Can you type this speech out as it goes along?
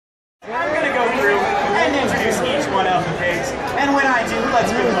go through and introduce each one of the pigs. And when I do, let's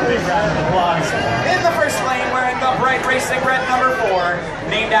give them a big round of applause. In the first lane, wearing the bright racing red number 4,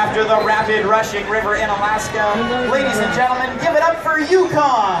 named after the rapid rushing river in Alaska, ladies and gentlemen, give it up for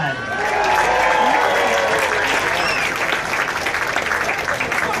Yukon.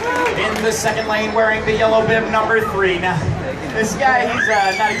 In the second lane, wearing the yellow bib number 3. Now, this guy, he's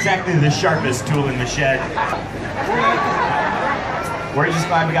not exactly the sharpest tool in the shed. We're just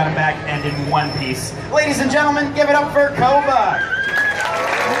glad we got him back and in one piece. Ladies and gentlemen, give it up for Koba.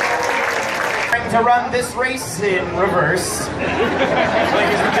 Trying to run this race in reverse.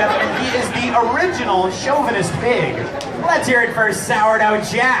 Ladies and gentlemen, he is the original chauvinist pig. Let's hear it for Sourdough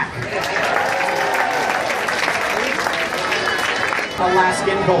Jack.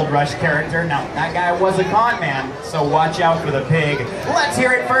 Alaskan Gold Rush character. Now, that guy was a con man, so watch out for the pig. Let's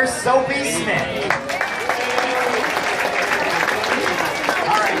hear it for Sophie Smith.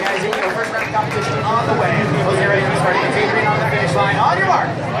 Alright guys, here we go. First round competition on the way. People get ready to start the tapering on the finish line. On your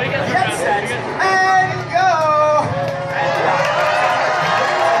mark, get set, and go!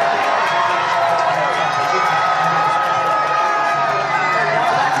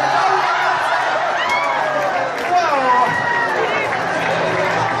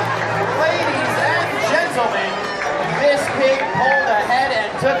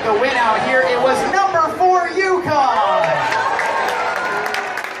 Took the win out here. It was number 4 Yukon.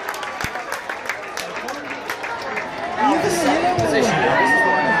 Now the second position. This is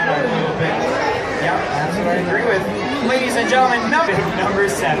the one a little bit. Yep, that's what I agree with. Ladies and gentlemen, number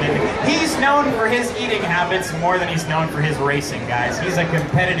 7. He's known for his eating habits more than he's known for his racing, guys. He's a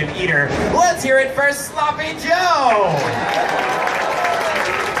competitive eater. Let's hear it for Sloppy Joe.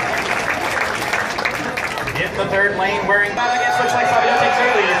 In the third lane, wearing battle against looks like Sloppy Joe takes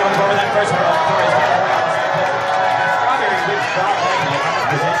early. He's going over that first hurdle. Strawberry, good shot.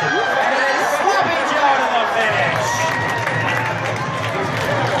 Position. And it is Sloppy Joe to the finish.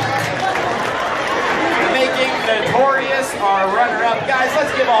 Making Notorious our runner-up. Guys,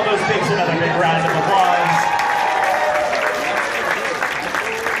 let's give all those pigs another big round of applause.